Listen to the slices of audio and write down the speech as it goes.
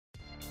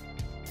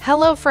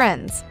Hello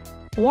friends!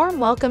 Warm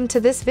welcome to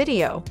this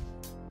video.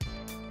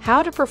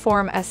 How to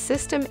perform a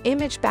system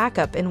image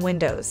backup in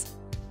Windows.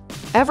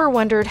 Ever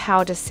wondered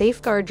how to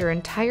safeguard your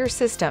entire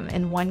system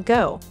in one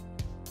go?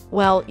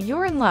 Well,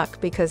 you're in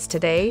luck because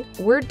today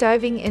we're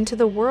diving into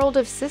the world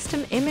of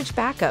system image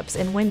backups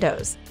in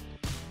Windows.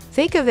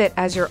 Think of it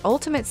as your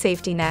ultimate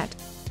safety net,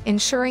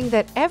 ensuring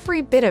that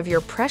every bit of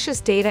your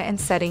precious data and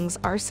settings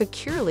are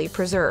securely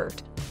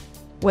preserved.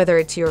 Whether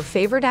it's your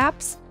favorite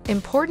apps,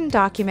 important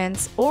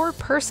documents, or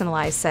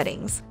personalized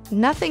settings,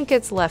 nothing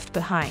gets left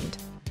behind.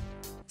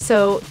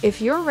 So,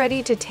 if you're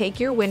ready to take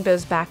your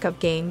Windows backup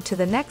game to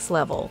the next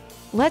level,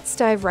 let's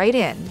dive right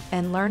in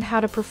and learn how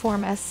to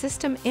perform a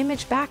system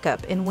image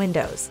backup in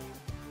Windows.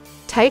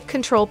 Type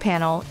Control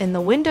Panel in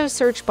the Windows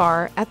search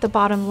bar at the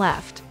bottom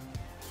left.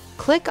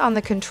 Click on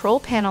the Control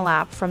Panel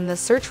app from the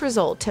search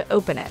result to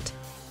open it.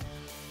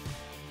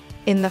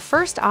 In the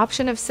first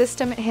option of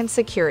System and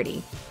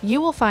Security, you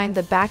will find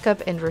the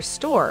Backup and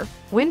Restore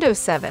Windows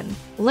 7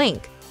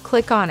 link.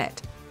 Click on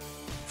it.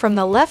 From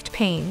the left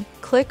pane,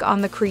 click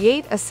on the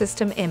Create a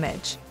System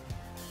Image.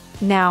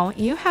 Now,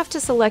 you have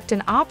to select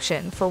an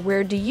option for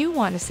where do you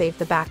want to save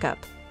the backup.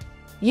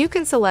 You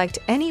can select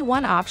any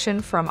one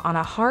option from on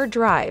a hard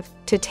drive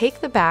to take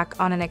the back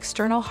on an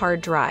external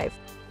hard drive,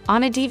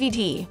 on a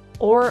DVD,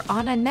 or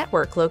on a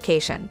network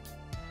location.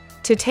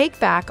 To take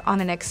back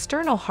on an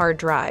external hard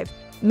drive,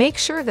 make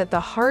sure that the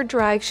hard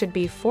drive should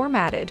be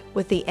formatted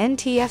with the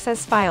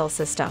NTFS file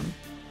system.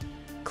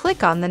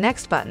 Click on the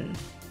Next button.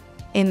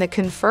 In the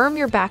Confirm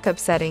Your Backup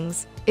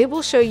settings, it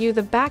will show you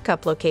the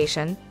backup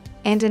location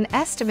and an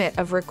estimate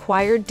of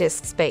required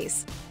disk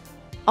space.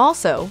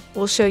 Also,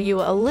 will show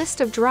you a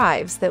list of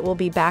drives that will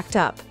be backed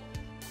up.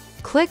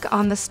 Click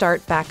on the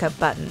Start Backup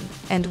button,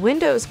 and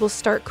Windows will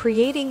start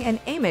creating an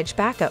image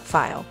backup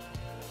file.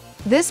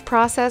 This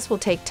process will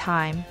take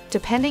time,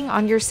 depending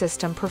on your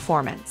system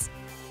performance.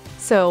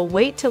 So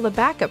wait till the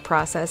backup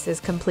process is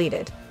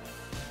completed.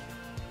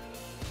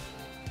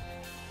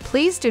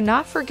 Please do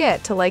not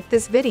forget to like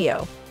this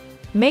video.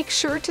 Make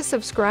sure to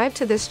subscribe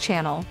to this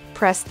channel,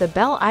 press the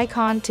bell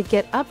icon to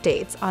get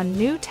updates on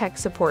new tech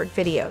support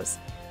videos.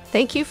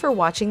 Thank you for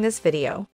watching this video.